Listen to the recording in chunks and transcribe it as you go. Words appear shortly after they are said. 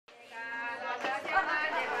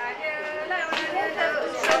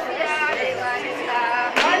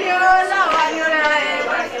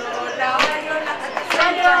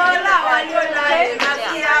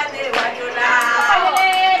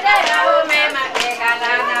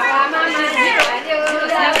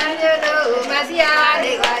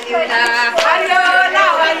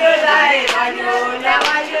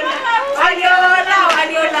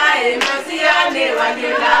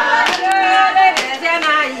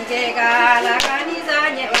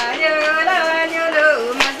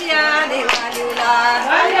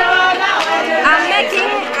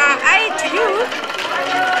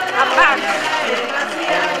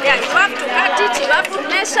to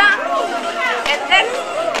measure, and then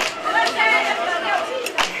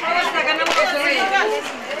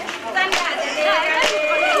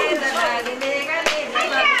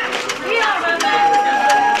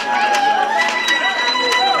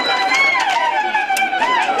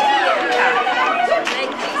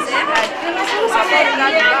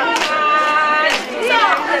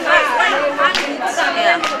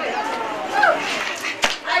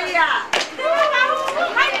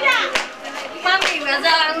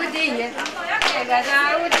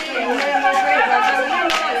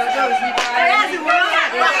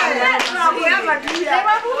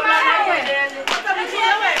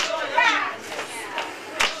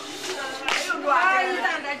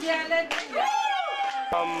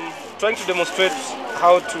trying to demonstrate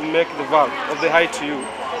how to make the valve of the Hy2U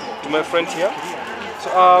to my friend here. So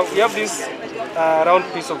we have this round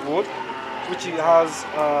piece of wood which has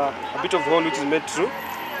a bit of hole which is made through,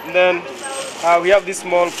 and then we have this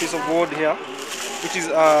small piece of wood here which is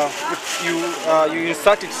you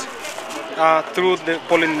insert it through the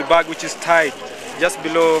polyethylene bag which is tied just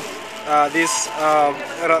below this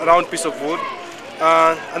round piece of wood,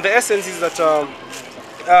 and the essence is that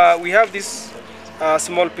we have this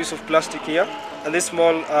small piece of plastic here and this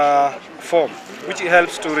small foam which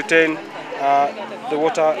helps to retain the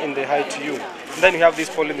water in the Hy2U. And then we have this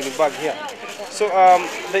polyethylene bag here. So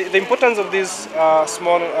the importance of this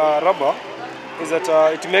small rubber is that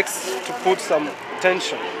it makes to put some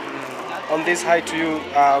tension on this Hy2U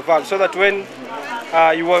valve, so that when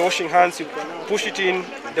you are washing hands, you push it in,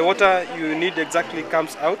 the water you need exactly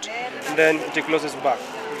comes out, and then it closes back.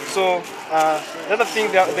 So the other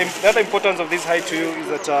thing, the other importance of this Hy2U is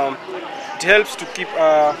that it helps to keep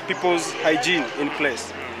people's hygiene in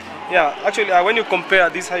place. Yeah, actually when you compare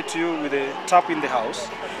this Hy2U with the tap in the house,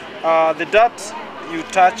 the dirt you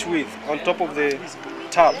touch with on top of the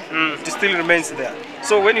tap, it still remains there.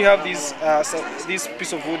 So when you have this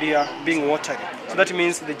piece of wood here being watery, so that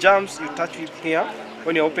means the germs you touch with here,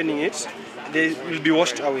 when you're opening it, they will be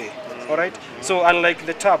washed away. All right. So unlike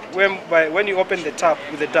the tap, when you open the tap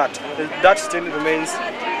with the dirt still remains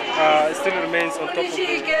on top of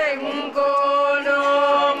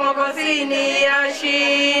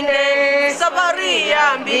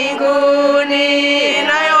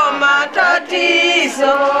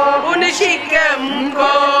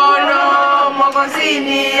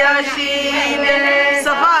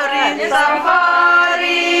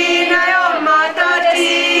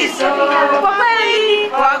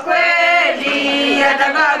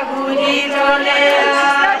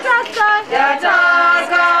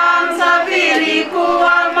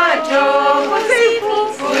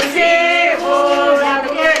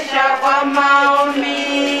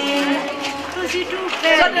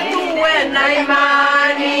na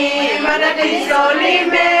imani matatizo ni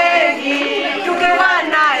mengi, tukiwa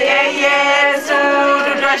naye Yesu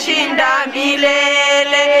tutashinda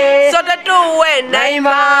milele. Sote tuwe na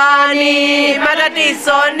imani,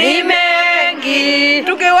 matatizo ni mengi,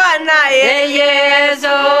 tukiwa naye Yesu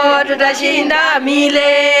tutashinda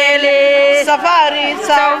milele. Safari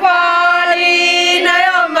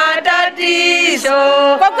nayo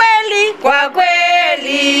matatizo, kwa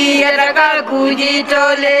kweli yataka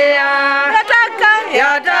kujitolea,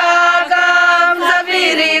 yataka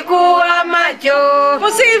msafiri kuwa macho,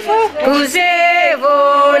 kusifu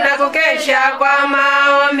na kukesha kwa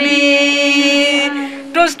maombi.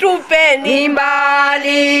 Tusitupeni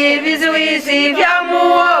mbali vizuizi vya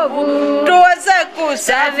muovu, tuweze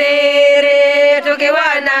kusafiri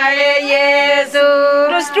tukiwa naye Yesu.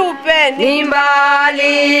 Tusitupeni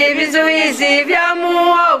mbali vizuizi vya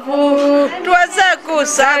muovu, tuweze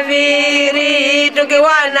kusafiri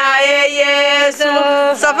tukiwa naye Yesu.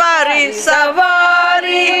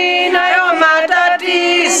 Safari nayo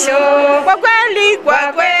matatizo, kwa kweli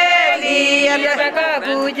yataka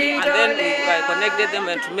kujitolea. I connected them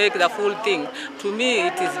and to make the full thing. To me,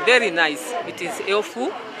 it is very nice. It is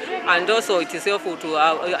helpful, and also it is helpful to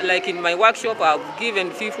like in my workshop, I've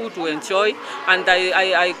given people to enjoy, and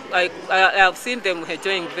I have seen them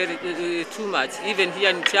enjoying very too much. Even here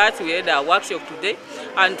in church, we had a workshop today,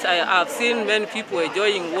 and I have seen many people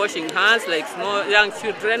enjoying washing hands, like small young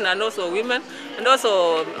children, and also women, and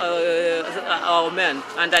also our men.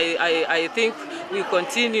 And I think we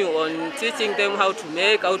continue on teaching them how to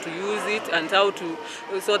make, how to use it, and how to,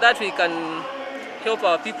 so that we can help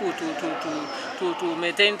our people to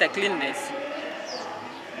maintain the cleanness.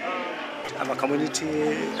 I'm a community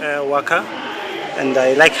worker, and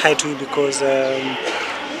I like Hy2U because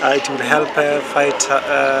it will help fight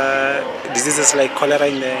diseases like cholera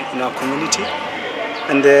in our community.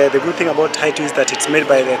 And the good thing about Hy2U is that it's made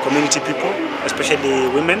by the community people, especially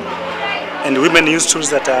women. and women use tools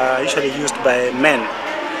that are usually used by men,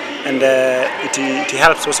 and it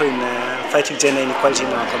helps also in fighting gender inequality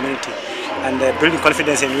in our community, and building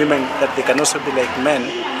confidence in women that they can also be like men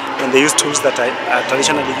when they use tools that are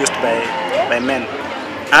traditionally used by men.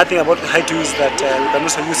 Another thing about Hy2U is that we can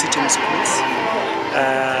also use it in schools.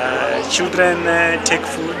 Children take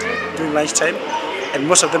food during lunchtime, and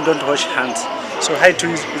most of them don't wash hands. So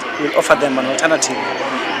Hy2U will offer them an alternative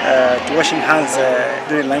to washing hands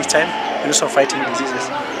during lunchtime and also fighting diseases.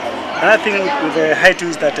 Another thing with the Hy2U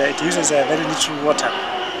is that it uses very little water.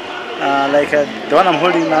 Like the one I'm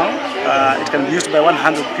holding now, it can be used by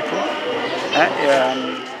 100 people.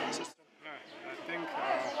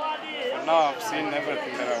 Now I've seen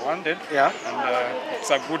everything that I wanted. Yeah. And it's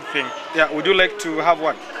a good thing. Yeah. Would you like to have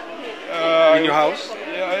one in your house?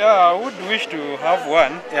 Yeah, I would wish to have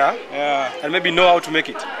one. Yeah. Yeah. And maybe know how to make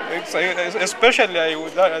it. Especially,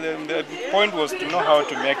 the point was to know how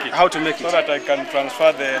to make it. How to make it. So that I can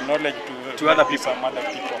transfer the knowledge to other people. Some other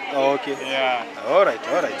people. Oh, okay. Yeah. All right.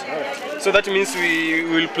 So that means we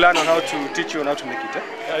will plan on how to teach you on how to make it.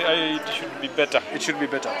 It should be better. It should be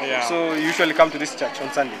better. Yeah. So you usually come to this church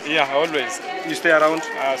on Sundays? Yeah, always. You stay around?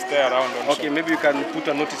 I stay around also. Okay, maybe you can put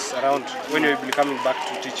a notice around when you will be coming back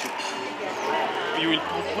to teach you. You will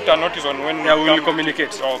put a notice on when we will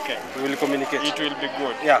communicate. Okay. We will communicate. It will be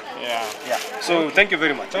good. Yeah. Yeah. So thank you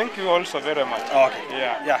very much. Thank you also very much. Okay.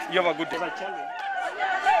 Yeah. Yeah. You have a good day.